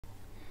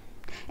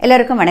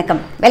எல்லோருக்கும் வணக்கம்.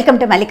 Welcome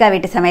to Mallika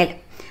வீட்டு சமையல்.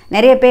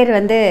 நிறைய பேர்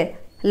வந்து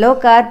low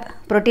corp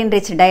protein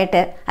rich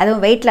diet,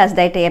 அதுவும் வெயிட் லாஸ்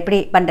டயட்டு எப்படி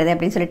பண்ணுறது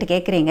அப்படின்னு சொல்லிட்டு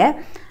கேட்குறீங்க.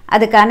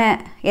 அதுக்கான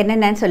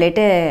என்னென்னு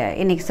சொல்லிட்டு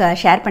இன்றைக்கி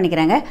ஷேர்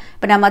பண்ணிக்கிறாங்க.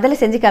 இப்போ நான்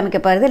முதல்ல செஞ்சு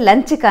காமிக்க போகிறது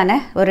லஞ்சுக்கான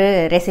ஒரு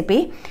ரெசிபி.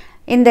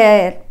 இந்த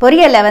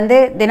பொரியலை வந்து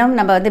தினம்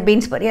நம்ம வந்து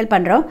பீன்ஸ் பொரியல்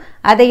பண்ணுறோம்.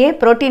 அதையே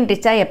ப்ரோட்டீன்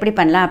ரிச்சாக எப்படி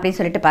பண்ணலாம்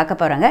அப்படின்னு சொல்லிட்டு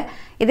பார்க்க போகிறாங்க.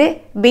 இது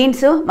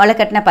பீன்ஸும்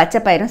முளைக்கட்டின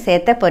பச்சை பயிரும்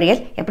சேர்த்த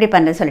பொரியல் எப்படி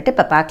பண்ணுறது சொல்லிட்டு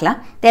இப்போ பார்க்கலாம்.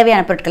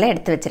 தேவையான பொருட்களை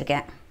எடுத்து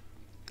வச்சுருக்கேன்.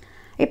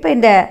 இப்போ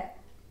இந்த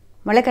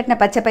முளைக்கட்டின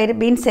பச்சை பயிறு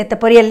பீன்ஸ் சேர்த்த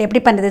பொரியல்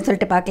எப்படி பண்ணுறதுன்னு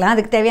சொல்லிட்டு பார்க்கலாம்.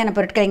 அதுக்கு தேவையான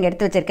பொருட்களை இங்கே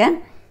எடுத்து வச்சுருக்கேன்.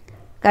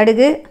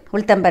 கடுகு,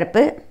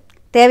 உளுத்தம்பருப்பு,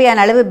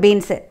 தேவையான அளவு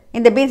பீன்ஸு.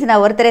 இந்த பீன்ஸ்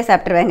நான் ஒருத்தரே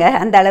சாப்பிட்ருவேங்க,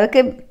 அந்த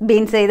அளவுக்கு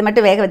பீன்ஸு இது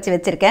மட்டும் வேக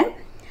வச்சுருக்கேன்.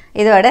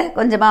 இதோட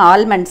கொஞ்சமாக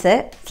ஆல்மண்ட்ஸு,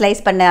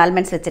 ஸ்லைஸ் பண்ண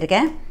ஆல்மண்ட்ஸ்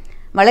வச்சுருக்கேன்.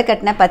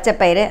 முளைக்கட்டின பச்சை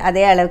பயிறு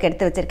அதே அளவுக்கு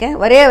எடுத்து வச்சுருக்கேன்.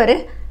 ஒரே ஒரு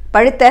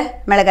பழுத்த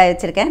மிளகாய்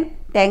வச்சுருக்கேன்.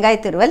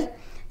 தேங்காய் துருவல்.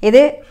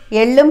 இது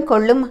எள்ளும்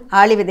கொள்ளும்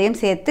ஆளி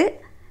விதையும் சேர்த்து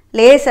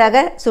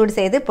லேசாக சூடு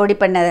செய்து பொடி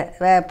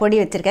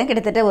வச்சுருக்கேன்.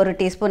 கிட்டத்தட்ட 1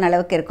 டீஸ்பூன்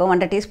அளவுக்கு இருக்கும்,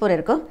 1.5 டீஸ்பூன்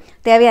இருக்கும்.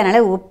 தேவையான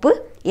அளவு உப்பு,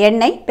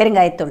 எண்ணெய்,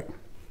 பெருங்காயத்தூள்.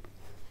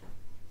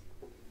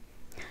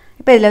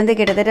 இப்போ இதில் வந்து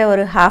கிட்டத்தட்ட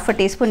ஒரு 1/2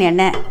 டீஸ்பூன்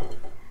எண்ணெய்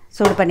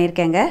சூடு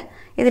பண்ணியிருக்கேங்க.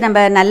 இது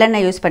நம்ம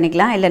நல்லெண்ணெய் யூஸ்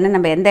பண்ணிக்கலாம், இல்லைன்னா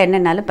நம்ம எந்த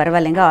எண்ணெய்னாலும்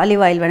பரவாயில்லைங்க.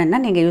 ஆலிவ் ஆயில்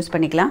வேணும்னா நீங்கள் யூஸ்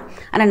பண்ணிக்கலாம்.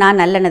 ஆனால் நான்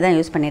நல்லெண்ணெய் தான்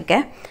யூஸ்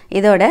பண்ணியிருக்கேன்.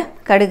 இதோட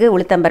கடுகு,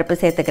 உளுத்தம்பருப்பு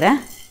சேர்த்துக்கிறேன்.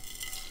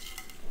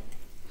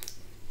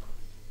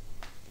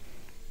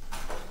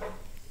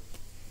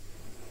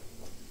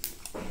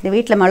 இந்த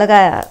வீட்டில் மிளகா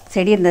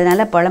செடி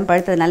இருந்ததுனால பழம்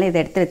பழுத்ததுனால இதை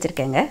எடுத்து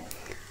வச்சுருக்கேங்க.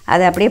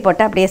 அதை அப்படியே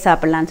போட்டால் அப்படியே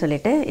சாப்பிட்லான்னு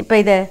சொல்லிவிட்டு இப்போ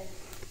இதை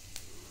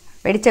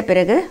வெடித்த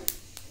பிறகு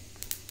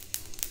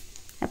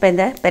இப்போ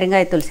இந்த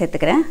பெருங்காயத்தூள்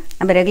சேர்த்துக்கிறேன்.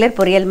 நம்ம ரெகுலர்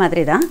பொரியல்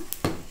மாதிரி தான்,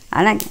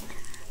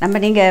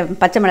 ஆனால் நீங்கள்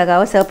பச்சை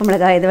மிளகாவோ சிவப்பு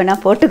மிளகாவோ எது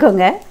வேணால்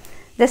போட்டுக்கோங்க.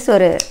 ஜஸ்ட்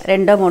ஒரு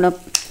 2-3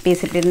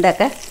 பீஸ் இப்படி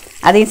இருந்தாக்க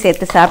அதையும்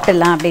சேர்த்து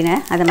சாப்பிட்டுடலாம் அப்படின்னு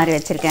அது மாதிரி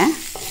வச்சுருக்கேன்.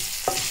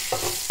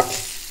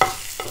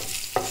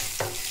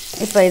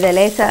 இப்போ இதை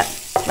லேசாக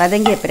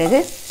வதங்கிய பிறகு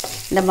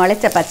இந்த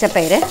முளைச்ச பச்சை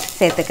பயிரை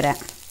சேர்த்துக்கிறேன்.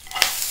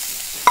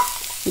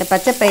 இந்த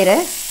பச்சை பயிரை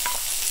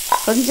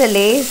கொஞ்சம்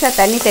லேசாக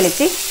தண்ணி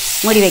தெளித்து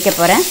மூடி வைக்க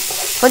போகிறேன்,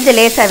 கொஞ்சம்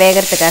லேசாக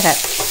வேகிறதுக்காக.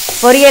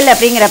 பொரியல்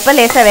அப்படிங்கிறப்ப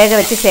லேசாக வேக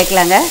வச்சு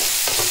சேர்க்கலாங்க.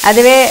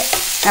 அதுவே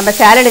நம்ம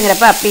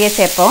சாலடுங்கிறப்ப அப்படியே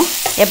சேர்ப்போம்,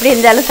 எப்படி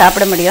இருந்தாலும்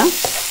சாப்பிட முடியும்.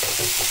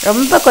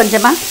 ரொம்ப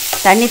கொஞ்சமாக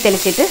தண்ணி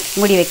தெளிச்சிட்டு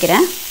மூடி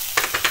வைக்கிறேன்.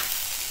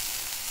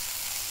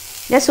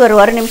 ஜஸ்ட் ஒரு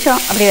 1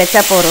 நிமிஷம் அப்படி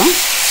வச்சா போதும்.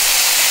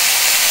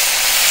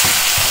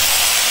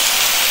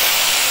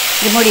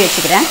 இது மூடி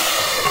வச்சுக்கிறேன்.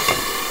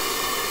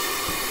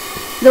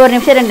 இது 1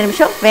 நிமிஷம் 2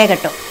 நிமிஷம்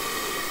வேகட்டும்.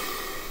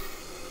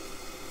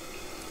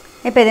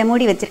 இப்போ இதை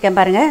மூடி வச்சுருக்கேன்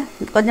பாருங்கள்.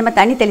 கொஞ்சமாக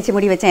தண்ணி தெளித்து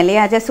மூடி வச்சேன்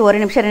இல்லையா, ஜஸ்ட்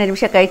 1 நிமிஷம் 2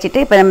 நிமிஷம்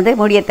கழிச்சிட்டு இப்போ நம்ம வந்து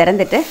மூடியை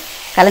திறந்துட்டு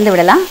கலந்து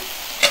விடலாம்.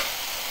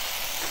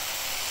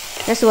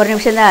 ஜஸ்ட் 1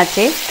 நிமிஷம் தான்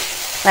ஆச்சு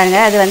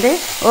பாருங்கள். அது வந்து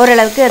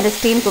ஓரளவுக்கு அந்த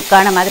ஸ்டீம்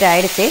குக்கான மாதிரி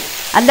ஆகிடுச்சு.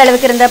 அந்த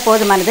அளவுக்கு இருந்தால்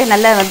போதுமானது.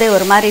 நல்லா வந்து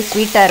ஒரு மாதிரி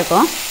ஸ்வீட்டாக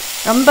இருக்கும்.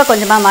 ரொம்ப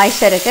கொஞ்சமாக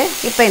மாய்ஸ்சர் இருக்குது.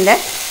 இப்போ இந்த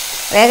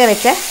வேக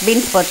வச்ச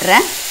பீன்ஸ்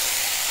போட்டுறேன்.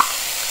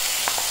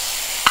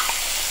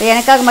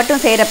 எனக்காக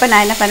மட்டும் செய்கிறப்ப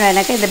நான் என்ன பண்ணுவேன்,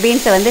 எனக்கு இந்த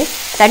பீன்ஸை வந்து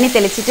தண்ணி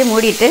தெளிச்சிட்டு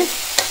மூடிட்டு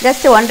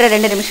ஜஸ்ட்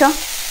 1-2 நிமிஷம்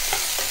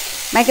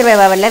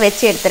மைக்ரோவேவ் ஓவனில்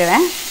வச்சு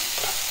எடுத்துருவேன்.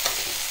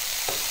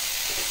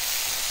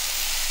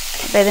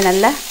 இப்போ இது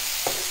நல்லா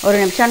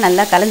 1 நிமிஷம்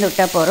நல்லா கலந்து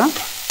விட்டால் போகிறோம்.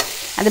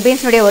 அந்த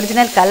பீன்ஸினுடைய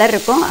ஒரிஜினல் கலர்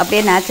இருக்கும்,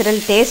 அப்படியே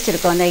நேச்சுரல் டேஸ்ட்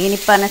இருக்கும், அந்த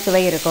இனிப்பான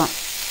சுவை இருக்கும்.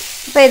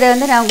 இப்போ இதை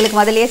வந்து நான்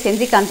உங்களுக்கு முதலையே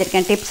செஞ்சு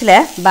காமிச்சிருக்கேன் டிப்ஸில்.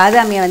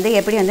 பாதாமியை வந்து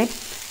எப்படி வந்து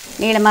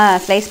நீளமாக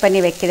ஸ்லைஸ்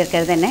பண்ணி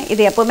வைக்கிறதுன்னு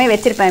இது எப்போவுமே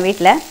வச்சுருப்பேன்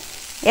வீட்டில்.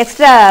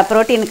 எக்ஸ்ட்ரா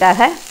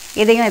ப்ரோட்டீனுக்காக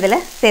இதையும்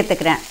இதில்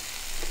சேர்த்துக்கிறேன்.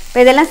 இப்போ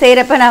இதெல்லாம்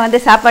செய்கிறப்ப நான் வந்து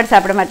சாப்பாடு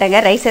சாப்பிட மாட்டேங்க,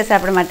 ரைஸை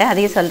சாப்பிட மாட்டேன்,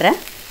 அதையும் சொல்கிறேன்.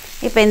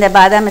 இப்போ இந்த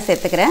பாதாமை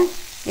சேர்த்துக்கிறேன்.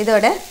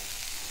 இதோட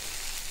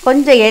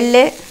கொஞ்சம் எள்,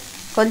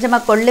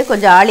 கொஞ்சமாக கொள்ளு,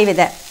 கொஞ்சம் ஆளி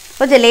விதை,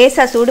 கொஞ்சம்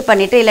லேசாக சூடு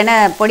பண்ணிவிட்டு, இல்லைன்னா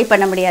பொடி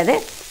பண்ண முடியாது,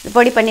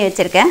 பொடி பண்ணி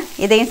வச்சுருக்கேன்,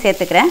 இதையும்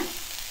சேர்த்துக்கிறேன்.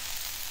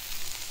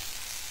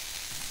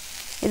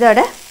 இதோட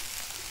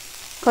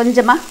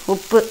கொஞ்சமாக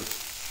உப்பு,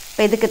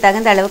 இப்போ இதுக்கு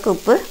தகுந்த அளவுக்கு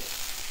உப்பு,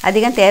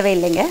 அதிகம்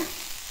தேவையில்லைங்க.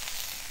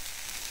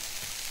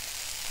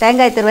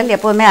 தேங்காய் துருவல்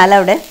எப்போவுமே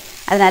அலவுடு,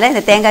 அதனால்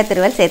இந்த தேங்காய்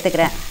துருவல்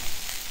சேர்த்துக்கிறேன்.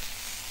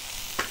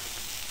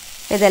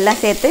 இதெல்லாம்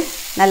சேர்த்து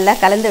நல்லா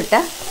கலந்து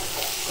விட்டால்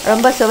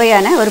ரொம்ப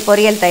சுவையான ஒரு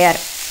பொரியல் தயார்.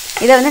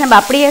 இதை வந்து நம்ம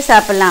அப்படியே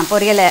சாப்பிட்லாம்.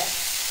 பொரியலை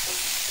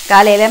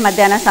காலையில்,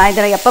 மத்தியானம்,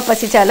 சாயந்தரம் எப்போ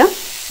பசித்தாலும்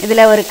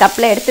இதில் ஒரு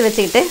கப்பில் எடுத்து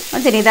வச்சுக்கிட்டு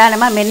கொஞ்சம்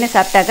நிதானமாக மென்று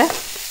சாப்பிட்டாக்க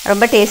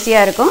ரொம்ப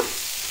டேஸ்டியாக இருக்கும்.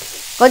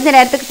 கொஞ்சம்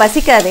நேரத்துக்கு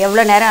பசிக்காது,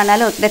 எவ்வளோ நேரம்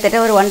ஆனாலும், கிட்டத்தட்ட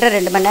ஒரு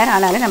 1.5-2 மணி நேரம்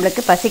ஆனாலும்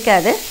நம்மளுக்கு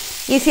பசிக்காது,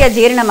 ஈஸியாக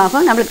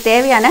ஜீரணமாகும். நம்மளுக்கு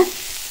தேவையான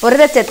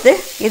புரதச்சத்து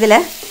இதில்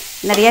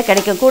நிறையா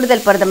கிடைக்கும்,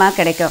 கூடுதல் புரதமாக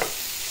கிடைக்கும்.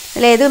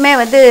 இதில் எதுவுமே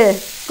வந்து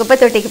குப்பை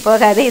தொட்டிக்கு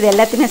போகாது, இது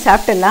எல்லாத்தையுமே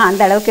சாப்பிட்டுடலாம்,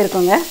 அந்த அளவுக்கு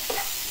இருக்குங்க.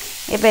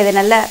 இப்போ இதை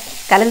நல்லா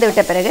கலந்து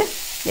விட்ட பிறகு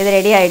இது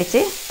ரெடி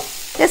ஆகிடுச்சு.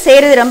 இதை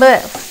செய்கிறது ரொம்ப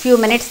ஃபியூ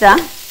மினிட்ஸ்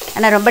தான்,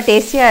 ஆனால் ரொம்ப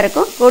டேஸ்டியாக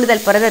இருக்கும்.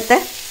 கூடுதல் புரதத்தை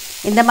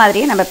இந்த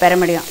மாதிரியும் நம்ம பெற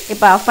முடியும்.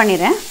 இப்போ ஆஃப்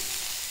பண்ணிடுறேன்.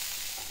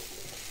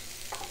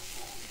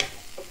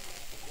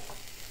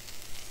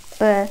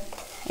 இப்போ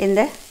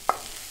இந்த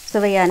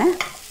சுவையான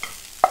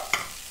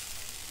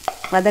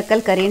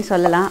வதக்கல் கறின்னு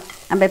சொல்லலாம்.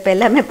 நம்ம இப்போ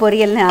எல்லாமே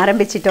பொரியல்னு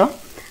ஆரம்பிச்சிட்டோம்,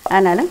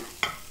 ஆனாலும்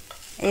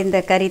இந்த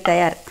கறி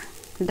தயார்,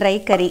 ட்ரை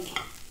கறி.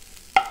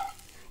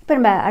 இப்போ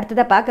நம்ம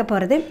அடுத்ததாக பார்க்க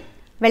போகிறது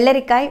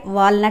வெள்ளரிக்காய்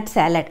வால்நட்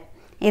சாலட்.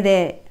 இது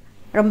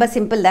ரொம்ப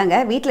சிம்பிள் தாங்க.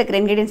 வீட்டில் இருக்கிற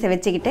இன்க்ரீடியன்ஸை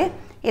வச்சுக்கிட்டு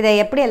இதை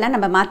எப்படியெல்லாம்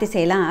நம்ம மாற்றி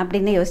செய்யலாம்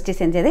அப்படின்னு யோசித்து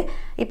செஞ்சது.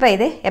 இப்போ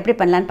இது எப்படி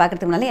பண்ணலான்னு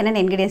பார்க்குறதுக்கு முன்னால்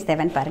என்னென்ன இன்க்ரீடியன்ஸ்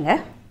தேவைன்னு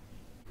பாருங்கள்.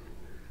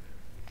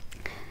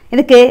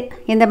 இதுக்கு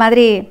இந்த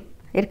மாதிரி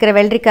இருக்கிற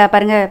வெள்ளரிக்காய்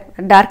பாருங்கள்,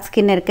 டார்க்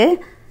ஸ்கின் இருக்குது.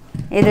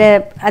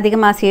 இதில்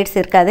அதிகமாக சீட்ஸ்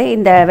இருக்காது.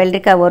 இந்த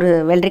வெள்ளரிக்காய் ஒரு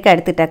வெள்ளரிக்காய்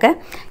எடுத்துட்டாக்க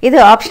இது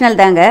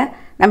ஆப்ஷனல் தாங்க.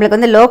 நம்மளுக்கு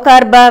வந்து லோ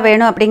கார்பாக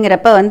வேணும்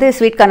அப்படிங்கிறப்ப வந்து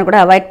ஸ்வீட் கார்னை கூட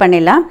அவாய்ட்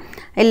பண்ணிடலாம்.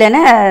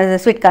 இல்லைன்னா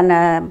ஸ்வீட் கார்னை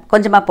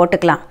கொஞ்சமாக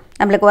போட்டுக்கலாம்.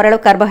 நம்மளுக்கு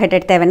ஓரளவு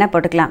கார்போஹைட்ரேட் தேவைன்னா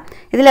போட்டுக்கலாம்.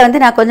 இதில் வந்து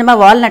நான்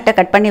கொஞ்சமாக வால்நட்டை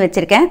கட் பண்ணி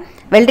வச்சுருக்கேன்.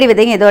 வெள்ளரி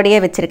விதையும் இதோடையே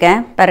வச்சுருக்கேன்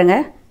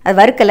பாருங்கள். அது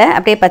வறுக்கலை,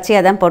 அப்படியே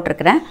பச்சையாக தான்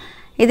போட்டிருக்கிறேன்.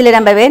 இதில்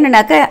நம்ம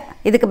வேணும்னாக்க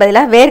இதுக்கு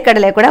பதிலாக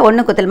வேர்க்கடலை கூட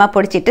ஒன்று குத்தலமாக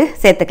பொடிச்சிட்டு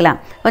சேர்த்துக்கலாம்.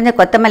 கொஞ்சம்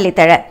கொத்தமல்லி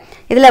தழை,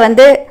 இதில்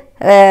வந்து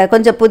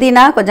கொஞ்சம்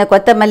புதினா, கொஞ்சம்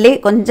கொத்தமல்லி,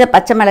 கொஞ்சம்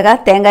பச்சை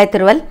மிளகாய், தேங்காய்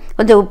துருவல்,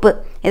 கொஞ்சம் உப்பு,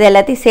 இது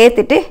எல்லாத்தையும்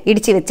சேர்த்துட்டு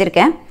இடித்து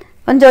வச்சுருக்கேன்.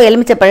 கொஞ்சம்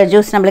எலுமிச்சப்பழ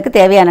ஜூஸ், நம்மளுக்கு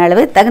தேவையான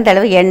அளவு, தகுந்த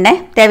அளவு எண்ணெய்,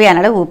 தேவையான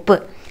அளவு உப்பு.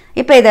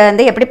 இப்போ இதை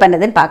வந்து எப்படி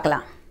பண்ணுறதுன்னு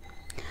பார்க்கலாம்.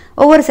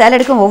 ஒவ்வொரு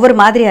சேலடுக்கும் ஒவ்வொரு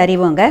மாதிரி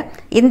அறிவோங்க.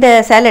 இந்த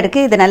சேலடுக்கு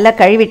இதை நல்லா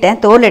கழுவிட்டேன்,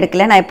 தோல்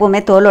எடுக்கல. நான்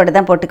எப்போவுமே தோலோடு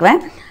தான் போட்டுக்குவேன்.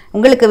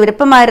 உங்களுக்கு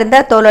விருப்பமாக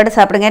இருந்தால் தோலோடு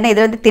சாப்பிடுங்க. ஏன்னா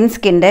இது வந்து தின்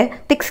ஸ்கின்னு,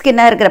 திக்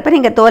ஸ்கின்னாக இருக்கிறப்ப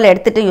நீங்கள் தோலை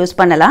எடுத்துகிட்டு யூஸ்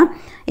பண்ணலாம்.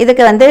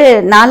 இதுக்கு வந்து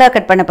 4ஆக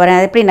கட் பண்ண போகிறேன்.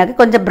 அது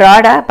எப்படின்னாக்க கொஞ்சம்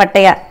ப்ராடாக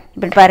பட்டையாக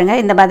இப்படி பாருங்கள்,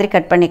 இந்த மாதிரி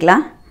கட்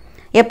பண்ணிக்கலாம்.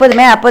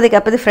 எப்போதுமே அப்போதைக்கு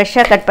அப்போது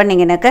ஃப்ரெஷ்ஷாக கட்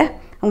பண்ணிங்கனாக்க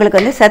உங்களுக்கு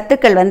வந்து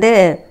சத்துக்கள் வந்து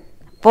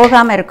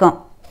போகாமல் இருக்கும்.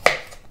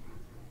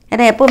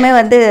 ஏன்னா எப்போவுமே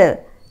வந்து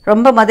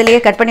ரொம்ப முதலையே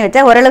கட் பண்ணி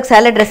வச்சா ஓரளவுக்கு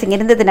சாலட் ட்ரெஸ்ஸிங்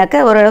இருந்ததுனாக்கா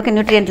ஓரளவுக்கு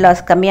நியூட்ரியன்ட்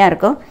லாஸ் கம்மியாக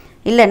இருக்கும்.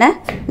 இல்லைன்னா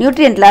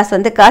நியூட்ரியன்ட் லாஸ்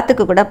வந்து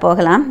காற்றுக்கு கூட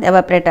போகலாம்,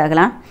 எவாப்ரேட்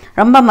ஆகலாம்.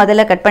 ரொம்ப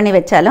முதல்ல கட் பண்ணி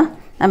வச்சாலும்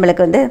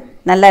நம்மளுக்கு வந்து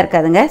நல்லா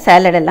இருக்காதுங்க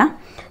சாலடெல்லாம்.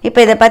 இப்போ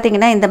இதை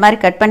பார்த்திங்கன்னா இந்த மாதிரி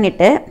கட்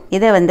பண்ணிவிட்டு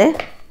இதை வந்து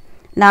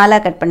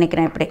 4ஆக கட்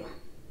பண்ணிக்கிறேன். இப்படி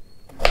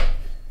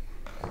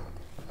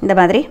இந்த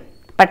மாதிரி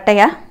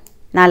பட்டையாக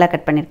 4ஆக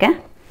கட் பண்ணியிருக்கேன்.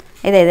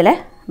 இதை இதில்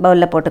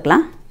பவுலில்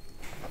போட்டுக்கலாம்.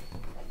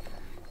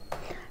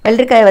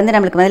 வெள்ளரிக்காய் வந்து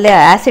நம்மளுக்கு முதல்ல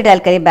ஆசிட்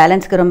ஆல்கலி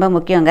பேலன்ஸுக்கு ரொம்ப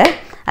முக்கியங்க.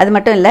 அது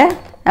மட்டும் இல்லை,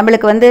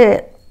 நம்மளுக்கு வந்து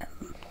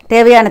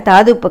தேவையான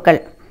தாதுப்புக்கள்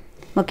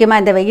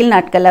முக்கியமாக இந்த வெயில்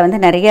நாட்களில் வந்து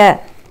நிறைய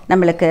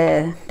நம்மளுக்கு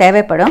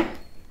தேவைப்படும்.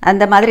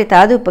 அந்த மாதிரி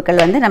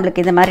தாதுப்புக்கள் வந்து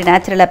நம்மளுக்கு இந்த மாதிரி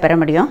நேச்சுரலாக பெற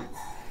முடியும்.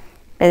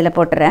 இதில்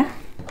போட்டுறேன்.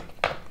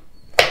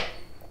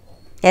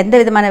 எந்த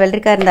விதமான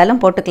வெள்ளரிக்காய்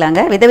இருந்தாலும்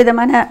போட்டுக்கலாங்க.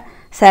 விதவிதமான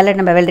சாலட்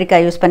நம்ம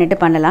வெள்ளரிக்காய் யூஸ்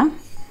பண்ணிவிட்டு பண்ணலாம்.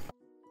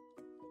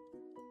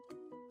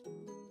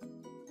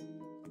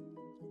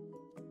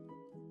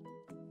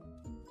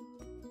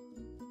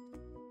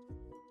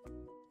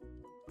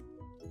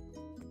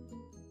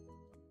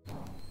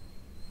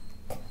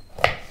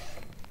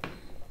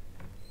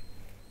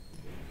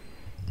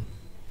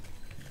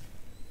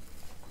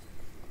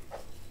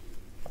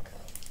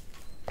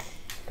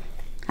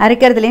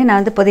 அரைக்கிறதுலேயும் நான்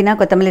வந்து புதினா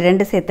கொத்தமல்லி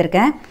 2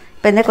 சேர்த்துருக்கேன்.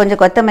 இப்போ இந்த கொஞ்சம்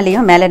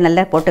கொத்தமல்லியும் மேலே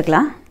நல்லா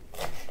போட்டுக்கலாம்.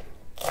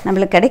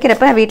 நம்மளுக்கு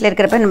கிடைக்கிறப்ப வீட்டில்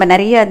இருக்கிறப்ப நம்ம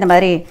நிறைய இந்த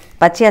மாதிரி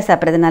பச்சையாக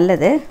சாப்பிட்றது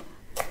நல்லது.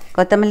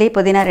 கொத்தமல்லி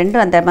புதினா 2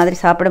 அந்த மாதிரி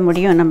சாப்பிட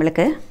முடியும்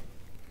நம்மளுக்கு.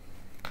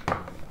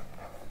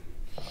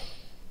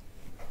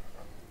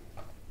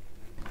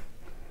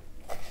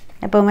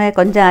 எப்போவுமே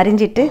கொஞ்சம்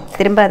அரிஞ்சிட்டு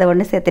திரும்ப அதை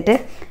ஒன்று சேர்த்துட்டு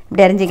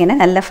இப்படி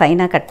அரிஞ்சிங்கன்னா நல்லா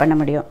ஃபைனாக கட் பண்ண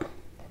முடியும்.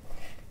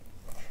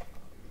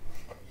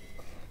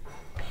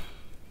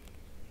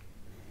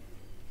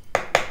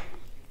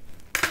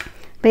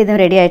 இப்போ இதுவும்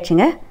ரெடி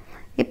ஆகிடுச்சுங்க.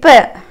 இப்போ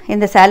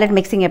இந்த சாலட்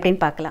மிக்சிங் எப்படின்னு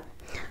பார்க்கலாம்.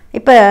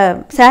 இப்போ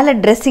சாலட்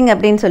ட்ரெஸ்ஸிங்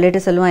அப்படின்னு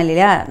சொல்லுவோம்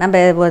இல்லையா, நம்ம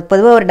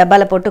பொதுவாக ஒரு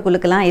டப்பாவில் போட்டு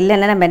குலுக்கலாம்.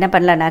 இல்லைன்னா நம்ம என்ன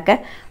பண்ணலான்னாக்க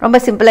ரொம்ப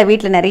சிம்பிளாக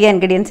வீட்டில் நிறைய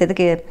இன்க்ரீடியன்ஸ்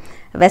எதுக்கு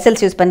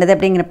வெசல்ஸ் யூஸ் பண்ணுறது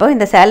அப்படிங்கிறப்போ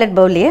இந்த சாலட்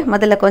பவுல்லையே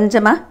முதல்ல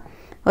கொஞ்சமாக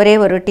ஒரே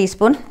ஒரு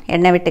டீஸ்பூன்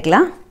எண்ணெய்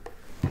விட்டுக்கலாம்.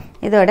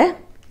 இதோட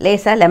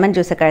லேசாக லெமன்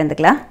ஜூஸை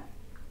கலந்துக்கலாம்.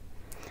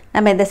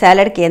 நம்ம இந்த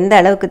சாலடுக்கு எந்த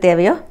அளவுக்கு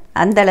தேவையோ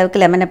அந்த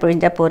அளவுக்கு லெமனை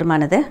பிழிஞ்சால்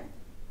போதுமானது.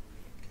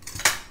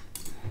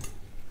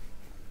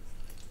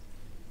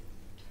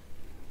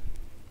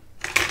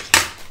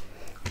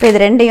 இப்போ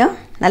இது ரெண்டையும்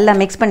நல்லா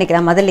மிக்ஸ்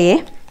பண்ணிக்கலாம். முதல்லையே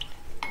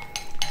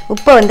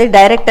உப்பை வந்து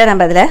டைரெக்டாக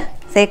நம்ம அதில்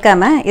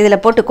சேர்க்காமல்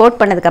இதில் போட்டு கோட்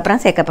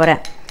பண்ணதுக்கப்புறம் சேர்க்க போகிறேன்.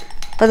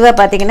 பொதுவாக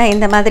பார்த்திங்கன்னா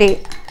இந்த மாதிரி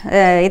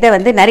இதை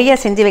வந்து நிறைய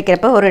செஞ்சு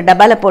வைக்கிறப்போ ஒரு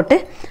டப்பாவில் போட்டு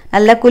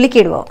நல்லா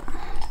குலுக்கிடுவோம்.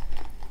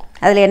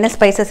 அதில் என்ன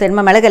ஸ்பைசஸ்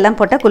வேணுமோ மிளகெல்லாம்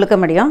போட்டால் குலுக்க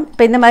முடியும்.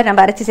 இப்போ இந்த மாதிரி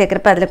நம்ம அரைச்சி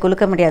சேர்க்குறப்ப அதில்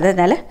குலுக்க முடியாது.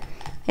 அதனால்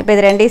இப்போ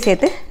இது ரெண்டையும்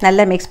சேர்த்து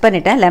நல்லா மிக்ஸ்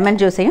பண்ணிட்டேன்,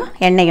 லெமன் ஜூஸையும்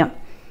எண்ணெயும்.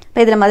 இப்போ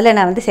இதில் முதல்ல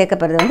நான் வந்து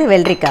சேர்க்க போகிறது வந்து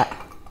வெள்ளரிக்காய்.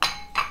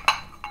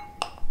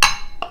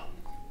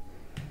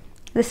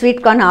 இது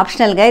ஸ்வீட் கார்ன்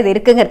ஆப்ஷனலுங்க. இது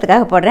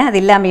இருக்குங்கிறதுக்காக போடுறேன், அது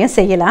இல்லாமையும்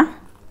செய்யலாம்.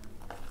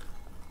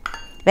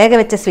 வேக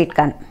வச்ச ஸ்வீட்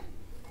கார்ன்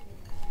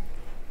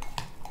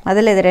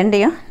முதல்ல இது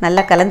ரெண்டையும்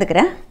நல்லா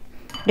கலந்துக்கிறேன்.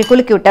 இப்படி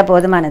குலுக்கி விட்டால்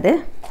போதுமானது.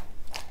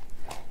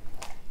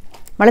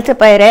 முளைச்ச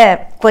பயிரை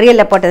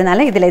பொரியலில்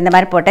போட்டதுனால இதில் இந்த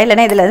மாதிரி போட்டேன்.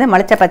 இல்லைன்னா இதில் வந்து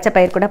முளைச்ச பச்சை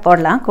பயிர் கூட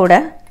போடலாம்,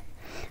 கூட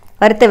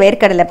வறுத்த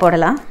வேர்க்கடலை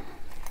போடலாம்.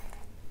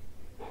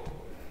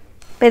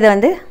 இப்போ இதை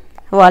வந்து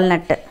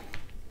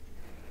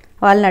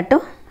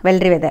வால்நட்டும்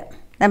வெள்ளரி விதை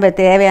நம்ம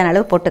தேவையான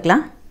அளவு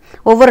போட்டுக்கலாம்.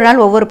 ஒவ்வொரு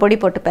நாள் ஒவ்வொரு பொடி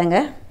போட்டுப்பேங்க.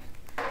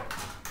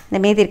 இந்த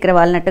மீதி இருக்கிற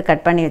வால்நட்டு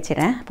கட் பண்ணி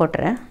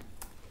போட்டுறேன்.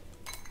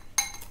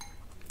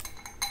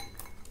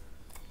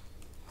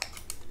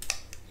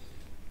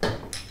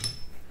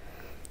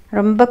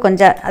 ரொம்ப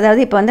கொஞ்சம், அதாவது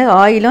இப்போ வந்து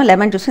ஆயிலும்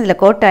லெமன் ஜூஸும்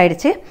இதில் கோட்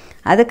ஆகிடுச்சு.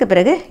 அதுக்கு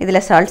பிறகு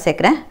இதில் சால்ட்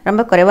சேர்க்குறேன்.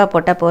 ரொம்ப குறைவாக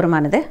போட்டால்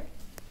போதுமானது.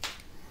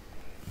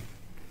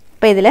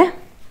 இப்போ இதில்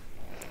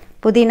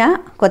புதினா,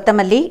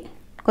 கொத்தமல்லி,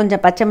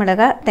 கொஞ்சம் பச்சை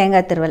மிளகாய்,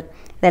 தேங்காய் துருவல்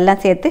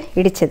இதெல்லாம் சேர்த்து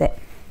இடிச்சது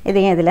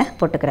இதையும் இதில்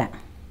போட்டுக்கிறேன்.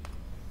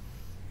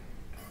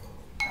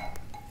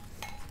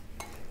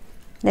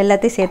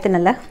 எல்லாத்தையும் சேர்த்து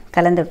நல்லா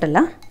கலந்து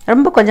விட்டுடலாம்.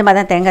 ரொம்ப கொஞ்சமாக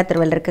தான் தேங்காய்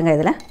துருவல் இருக்குங்க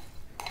இதில்.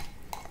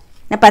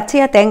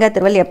 பச்சையாக தேங்காய்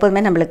துருவல்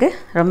எப்போதுமே நம்மளுக்கு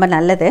ரொம்ப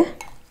நல்லது.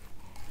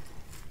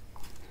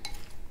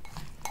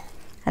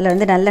 அதில்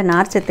வந்து நல்ல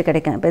நார்ச்சத்து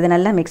கிடைக்கும். இப்போ இது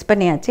நல்லா மிக்ஸ்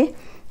பண்ணியாச்சு.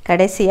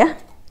 கடைசியாக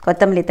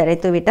கொத்தமல்லி தழை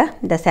தூவிட்டால்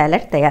இந்த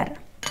சாலட் தயார்.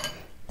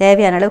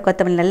 தேவையான அளவு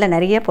கொத்தமல்லி நல்லா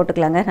நிறைய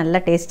போட்டுக்கலாங்க, நல்லா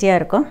டேஸ்டியாக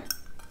இருக்கும்.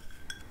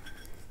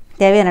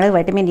 தேவையான அளவு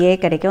வைட்டமின் ஏ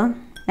கிடைக்கும்.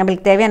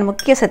 நம்மளுக்கு தேவையான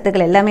முக்கிய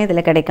சத்துக்கள் எல்லாமே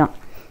இதில் கிடைக்கும்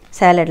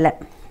சாலடில்.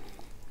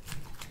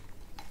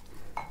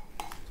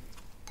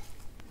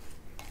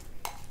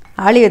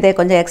 ஆலிவ் விதை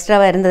கொஞ்சம்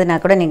எக்ஸ்ட்ராவாக இருந்ததுன்னா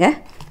கூட நீங்கள்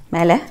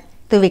மேலே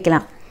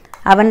தூவிக்கலாம்.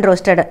 அவன்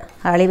ரோஸ்டட்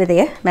ஆலிவ்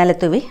விதையை மேலே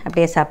தூவி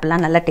அப்படியே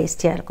சாப்பிட்லாம், நல்லா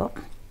டேஸ்டியாக இருக்கும்.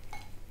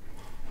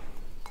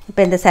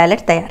 இப்போ இந்த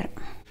சாலட் தயார்.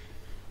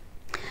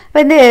 இப்போ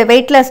இந்த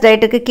வெயிட் லாஸ்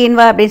டயட்டுக்கு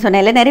கீன்வா அப்படின்னு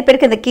சொன்னால நிறைய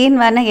பேருக்கு இந்த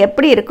கீன்வானா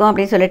எப்படி இருக்கும்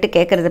அப்படின்னு சொல்லிட்டு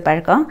கேட்குறது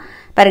பழக்கம்.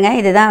 பாருங்கள்,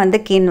 இதுதான் வந்து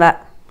கீன்வா.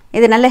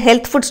 இது நல்ல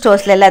ஹெல்த் ஃபுட்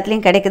ஸ்டோர்ஸில்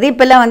எல்லாத்துலேயும் கிடைக்குது.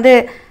 இப்போல்லாம் வந்து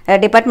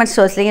டிபார்ட்மெண்ட்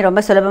ஸ்டோர்ஸ்லேயும்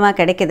ரொம்ப சுலபமாக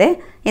கிடைக்குது.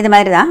 இது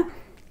மாதிரி தான்.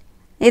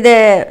 இது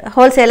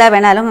ஹோல்சேலாக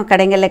வேணாலும்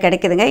கடைகளில்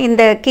கிடைக்குதுங்க.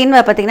 இந்த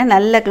கீன்வா பார்த்திங்கன்னா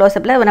நல்ல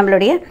க்ளோஸ்அப்பில்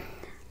நம்மளுடைய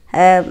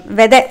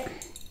விதை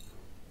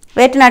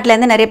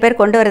வேட்டுநாட்டிலேருந்து நிறைய பேர்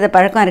கொண்டு வரது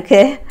பழக்கம்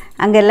இருக்குது.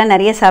 அங்கெல்லாம்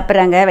நிறைய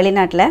சாப்பிட்றாங்க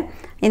வெளிநாட்டில்.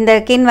 இந்த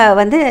கீன்வா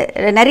வந்து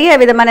நிறைய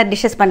விதமான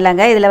டிஷ்ஷஸ்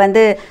பண்ணலாங்க. இதில்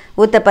வந்து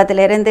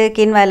ஊத்தப்பத்திலேருந்து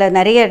கீன்வாவில்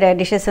நிறைய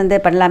டிஷ்ஷஸ் வந்து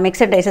பண்ணலாம்.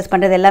 மிக்சட் ரைஸஸ்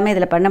பண்ணுறது எல்லாமே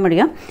இதில் பண்ண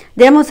முடியும்.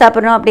 தினமும்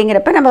சாப்பிட்றோம்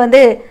அப்படிங்கிறப்ப நம்ம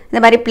வந்து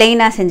இந்த மாதிரி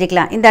ப்ளெயினாக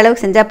செஞ்சுக்கலாம். இந்த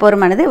அளவுக்கு செஞ்சால்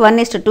போதுமானது.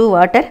 1:2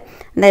 வாட்டர்.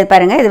 இந்த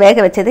பாருங்கள், இது வேக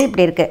வச்சது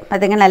இப்படி இருக்குது.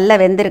 பார்த்திங்க நல்லா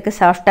வெந்திருக்கு,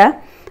 சாஃப்டாக.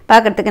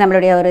 பார்க்குறதுக்கு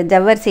நம்மளுடைய ஒரு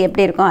ஜவ்வரிசி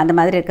எப்படி இருக்கும் அந்த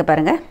மாதிரி இருக்குது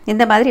பாருங்கள்.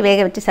 இந்த மாதிரி வேக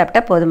வச்சு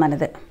சாப்பிட்டா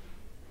போதுமானது.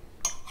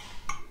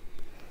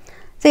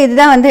 ஸோ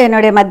இதுதான் வந்து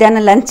என்னுடைய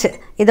மத்தியானம் லஞ்ச்.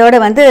 இதோடு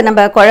வந்து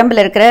நம்ம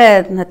குழம்புல இருக்கிற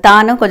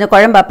தானும் கொஞ்சம்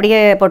குழம்பு அப்படியே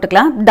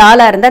போட்டுக்கலாம்.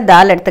 தாலாக இருந்தால்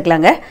தால்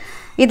எடுத்துக்கலாங்க.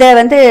 இதை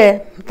வந்து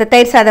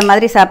தயிர் சாதம்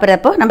மாதிரி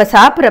சாப்பிட்றப்போ நம்ம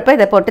சாப்பிட்றப்போ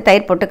இதை போட்டு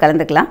தயிர் போட்டு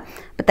கலந்துக்கலாம்.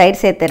 இப்போ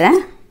தயிர் சேர்த்துறேன்.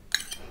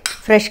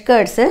 ஃப்ரெஷ்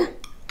கர்ட்ஸு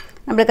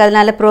நம்மளுக்கு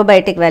அதனால்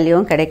ப்ரோபயோட்டிக்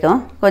வேல்யூவும் கிடைக்கும்.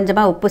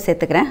 கொஞ்சமாக உப்பு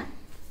சேர்த்துக்கிறேன்.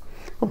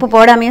 உப்பு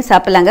போடாமையும்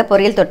சாப்பிட்லாங்க.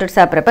 பொரியல் தொட்டுட்டு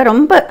சாப்பிட்றப்ப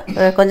ரொம்ப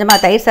கொஞ்சமாக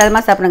தயிர்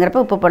சாதமாக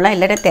சாப்பிடுங்கிறப்ப உப்பு போடலாம்,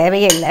 இல்லாட்ட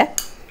தேவையே இல்லை.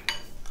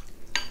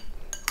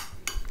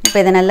 இப்போ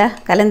இதை நல்லா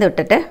கலந்து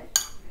விட்டுட்டு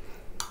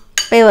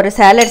இப்போ ஒரு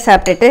சாலட்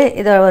சாப்பிட்டுட்டு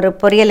இதை ஒரு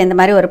பொரியல், இந்த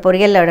மாதிரி ஒரு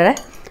பொரியலோட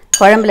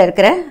குழம்புல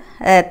இருக்கிற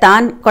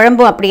தான்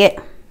குழம்பும் அப்படியே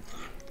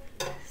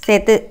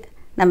சேர்த்து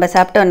நம்ம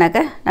சாப்பிட்டோன்னாக்க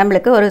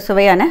நம்மளுக்கு ஒரு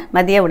சுவையான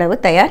மதிய உணவு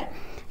தயார்.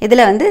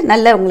 இதில் வந்து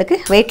நல்ல உங்களுக்கு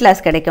வெயிட்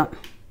லாஸ் கிடைக்கும்.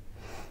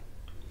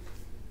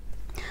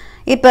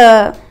 இப்போ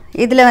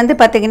இதில் வந்து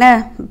பார்த்திங்கன்னா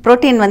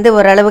ப்ரோட்டீன் வந்து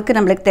ஓரளவுக்கு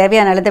நம்மளுக்கு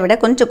தேவையான அளவை விட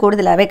கொஞ்சம்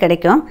கூடுதலாகவே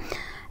கிடைக்கும்.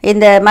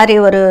 இந்த மாதிரி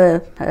ஒரு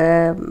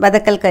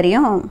வதக்கல்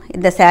கறியும்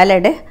இந்த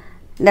சாலடு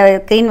இந்த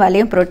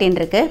கீன்வாலையும் ப்ரோட்டீன்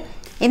இருக்குது.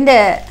 இந்த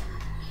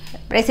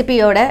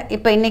ரெசிபியோட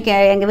இப்போ இன்றைக்கி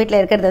எங்கள் வீட்டில்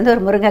இருக்கிறது வந்து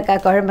ஒரு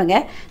முருங்கைக்காய் குழம்புங்க.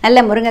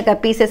 நல்ல முருங்கைக்காய்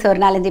பீசஸ் ஒரு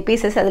 4-5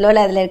 பீசஸ்,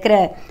 அதில் இருக்கிற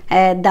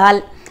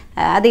தால்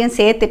அதையும்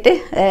சேர்த்துட்டு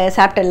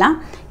சாப்பிட்டுடலாம்.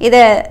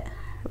 இதை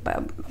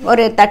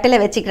ஒரு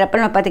தட்டில்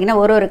வச்சுக்கிறப்ப நம்ம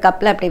பார்த்திங்கன்னா ஒரு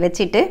கப்பில் அப்படி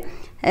வச்சுட்டு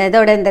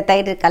இதோட இந்த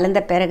தயிர்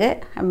கலந்த பிறகு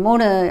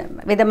 3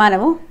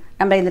 விதமானவும்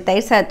நம்ம இந்த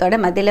தயிர் சாதத்தோட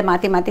மத்தியில்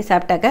மாற்றி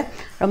சாப்பிட்டாக்க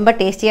ரொம்ப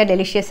டேஸ்டியாக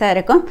டெலிஷியஸாக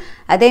இருக்கும்.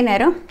 அதே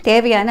நேரம்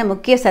தேவையான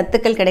முக்கிய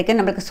சத்துக்கள் கிடைக்கும்.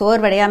 நம்மளுக்கு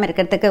சோர்வடையாமல்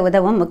இருக்கிறதுக்கு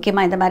உதவும்.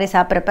 முக்கியமாக இந்த மாதிரி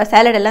சாப்பிட்றப்ப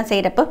சாலடெல்லாம்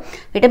செய்கிறப்போ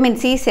விட்டமின்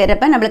சி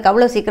செய்கிறப்ப நம்மளுக்கு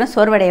அவ்வளோ சீக்கிரம்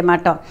சோர்வடைய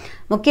மாட்டோம்.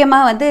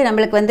 முக்கியமாக வந்து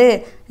நம்மளுக்கு வந்து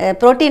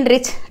ப்ரோட்டீன்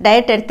ரிச்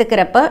டயட்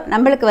எடுத்துக்கிறப்போ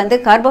நம்மளுக்கு வந்து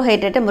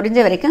கார்போஹைட்ரேட்டை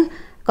முடிஞ்ச வரைக்கும்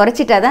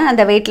குறைச்சிட்டா தான்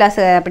அந்த வெயிட் லாஸ்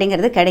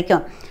அப்படிங்கிறது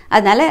கிடைக்கும்.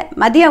 அதனால்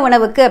மதிய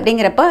உணவுக்கு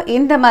அப்படிங்கிறப்போ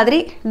இந்த மாதிரி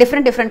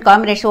டிஃப்ரெண்ட்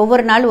காம்பினேஷன்,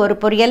 ஒவ்வொரு நாள் ஒரு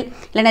பொரியல்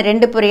இல்லைன்னா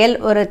 2 பொரியல்,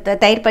 ஒரு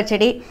தயிர்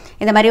பச்சடி,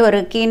 இந்த மாதிரி ஒரு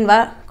கீன்வா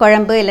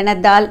குழம்பு இல்லைன்னா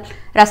தால்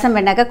ரசம்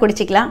வேணாக்கா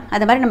குடிச்சிக்கலாம்.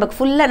 அது மாதிரி நமக்கு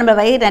ஃபுல்லாக நம்ம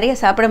வயிறு நிறைய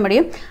சாப்பிட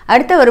முடியும்.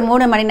 அடுத்த ஒரு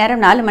 3 மணி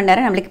நேரம் 4 மணி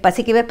நேரம் நம்மளுக்கு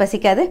பசிக்கவே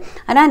பசிக்காது.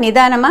 ஆனால்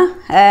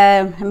நிதானமாக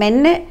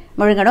மென்று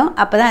முழுங்கணும்.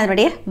 அப்போ தான்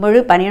அதனுடைய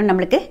முழு பணியும்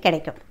நம்மளுக்கு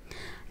கிடைக்கும்.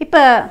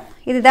 இப்போ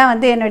இதுதான்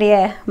வந்து என்னுடைய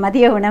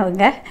மதிய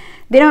உணவுங்க.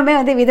 தினமுமே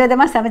வந்து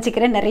விதவிதமாக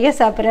சமைச்சிக்கிறேன், நிறைய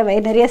சாப்பிட்றேன்,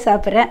 வயிறு நிறைய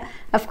சாப்பிட்றேன்.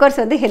 அஃப்கோர்ஸ்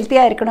வந்து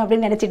ஹெல்த்தியாக இருக்கணும்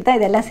அப்படின்னு நினச்சிட்டு தான்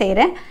இதெல்லாம்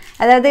செய்கிறேன்.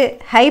 அதாவது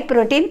high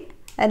protein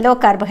low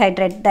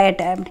carbohydrate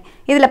diet.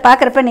 இதில்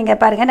பார்க்குறப்ப நீங்கள்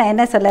பாருங்கள், நான்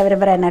என்ன சொல்ல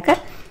விரும்புகிறேன்னாக்கா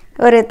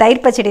ஒரு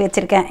தயிர் பச்சடி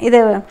வச்சுருக்கேன். இது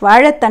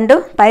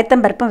வாழைத்தண்டும்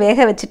பயத்தம்பருப்பும்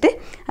வேக வச்சுட்டு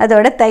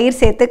அதோட தயிர்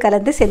சேர்த்து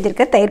கலந்து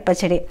செஞ்சுருக்க தயிர்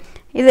பச்சடி.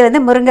 இது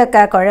வந்து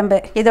முருங்கைக்காய் குழம்பு,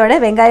 இதோட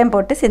வெங்காயம்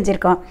போட்டு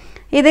செஞ்சுருக்கோம்.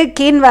 இது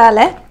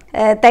கீன்வாவில்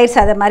தயிர்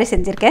சாதம் மாதிரி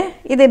செஞ்சுருக்கேன்.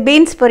 இது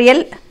பீன்ஸ்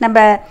பொரியல், நம்ம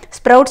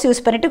ஸ்ப்ரவுட்ஸ்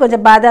யூஸ் பண்ணிவிட்டு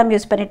கொஞ்சம் பாதாம்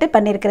யூஸ் பண்ணிவிட்டு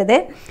பண்ணியிருக்கிறது.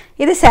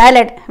 இது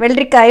சாலட்,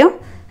 வெள்ளரிக்காயும்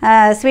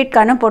ஸ்வீட்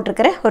கார்னும்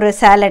போட்டிருக்கிற ஒரு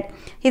சாலட்.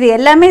 இது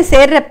எல்லாமே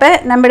சேர்றப்ப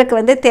நம்மளுக்கு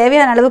வந்து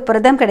தேவையான அளவு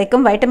புரதம்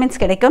கிடைக்கும்,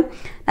 வைட்டமின்ஸ் கிடைக்கும்,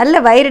 நல்ல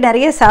வயிறு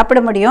நிறைய சாப்பிட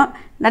முடியும்,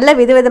 நல்ல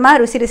விதவிதமாக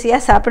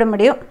ருசியாக சாப்பிட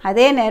முடியும்.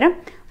 அதே நேரம்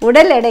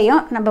உடல்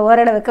எடையும் நம்ம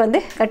ஓரளவுக்கு வந்து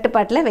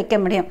கட்டுப்பாட்டில் வைக்க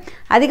முடியும்.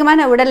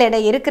 அதிகமான உடல்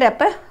எடை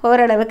இருக்கிறப்ப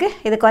ஓரளவுக்கு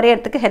இது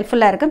குறையறதுக்கு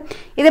ஹெல்ப்ஃபுல்லாக இருக்கும்.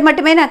 இது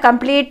மட்டுமே நான்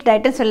கம்ப்ளீட்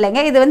டயட்டுன்னு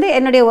சொல்லலைங்க. இது வந்து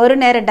என்னுடைய ஒரு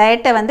நேர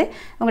டயட்டை வந்து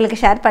உங்களுக்கு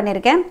ஷேர்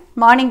பண்ணியிருக்கேன்.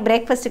 மார்னிங்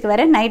பிரேக்ஃபாஸ்ட்டுக்கு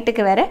வேறு,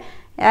 நைட்டுக்கு வேறு.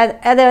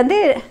 அதை வந்து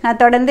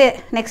நான் தொடர்ந்து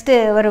நெக்ஸ்ட்டு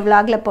ஒரு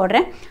விலாகில்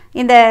போடுறேன்.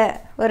 இந்த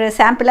ஒரு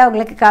சாம்பிளாக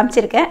உங்களுக்கு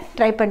காமிச்சிருக்கேன்,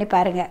 ட்ரை பண்ணி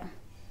பாருங்கள்.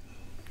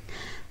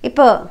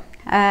 இப்போது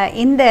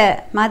இந்த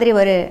மாதிரி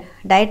ஒரு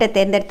டயட்டை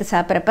தேர்ந்தெடுத்து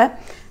சாப்பிட்றப்ப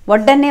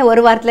உடனே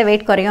ஒரு வாரத்தில்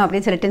வெயிட் குறையும்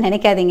அப்படின்னு சொல்லிட்டு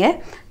நினைக்காதீங்க.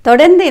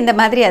 தொடர்ந்து இந்த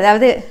மாதிரி,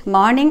 அதாவது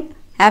மார்னிங்,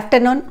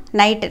 ஆஃப்டர்நூன்,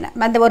 நைட்டு,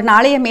 அந்த ஒரு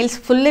நாளைய மீல்ஸ்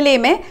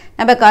ஃபுல்லுலேயுமே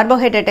நம்ம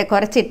கார்போஹைட்ரேட்டை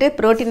குறைச்சிட்டு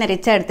ப்ரோட்டீனை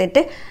ரிச்சாக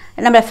எடுத்துகிட்டு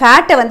நம்ம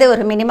ஃபேட்டை வந்து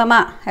ஒரு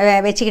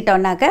மினிமமாக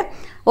வச்சுக்கிட்டோம்னாக்க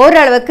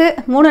ஓரளவுக்கு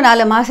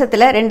 3-4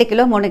 மாதத்தில் 2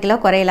 கிலோ 3 கிலோ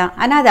குறையலாம்.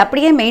 ஆனால் அது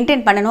அப்படியே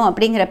மெயின்டைன் பண்ணணும்.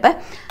 அப்படிங்கிறப்ப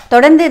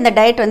தொடர்ந்து இந்த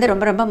டயட் வந்து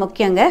ரொம்ப ரொம்ப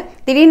முக்கியங்க.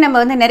 திடீர்னு நம்ம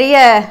வந்து நிறைய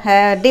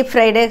டீப்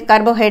ஃப்ரைடு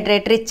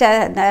கார்போஹைட்ரேட்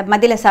ரிச்சாக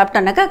மதியில்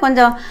சாப்பிட்டோம்னாக்கா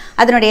கொஞ்சம்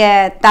அதனுடைய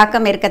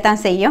தாக்கம்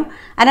இருக்கத்தான் செய்யும்.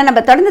 ஆனால்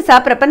நம்ம தொடர்ந்து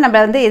சாப்பிட்றப்ப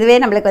நம்ம வந்து இதுவே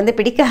நம்மளுக்கு வந்து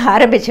பிடிக்க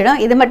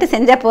ஆரம்பிச்சிடும். இது மட்டும்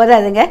செஞ்சால்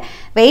போதாதுங்க.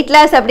 வெயிட்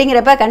லாஸ்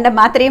அப்படிங்கிறப்ப கண்ட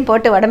மாத்திரையும்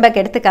போட்டு உடம்பை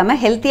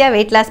கெடுத்துக்காமல் ஹெல்த்தியாக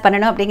வெயிட் லாஸ்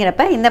பண்ணணும்.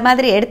 அப்படிங்கிறப்ப இந்த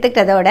மாதிரி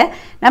எடுத்துக்கிட்டதோட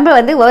நம்ம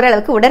வந்து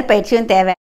ஓரளவுக்கு உடற்பயிற்சியும் தேவை.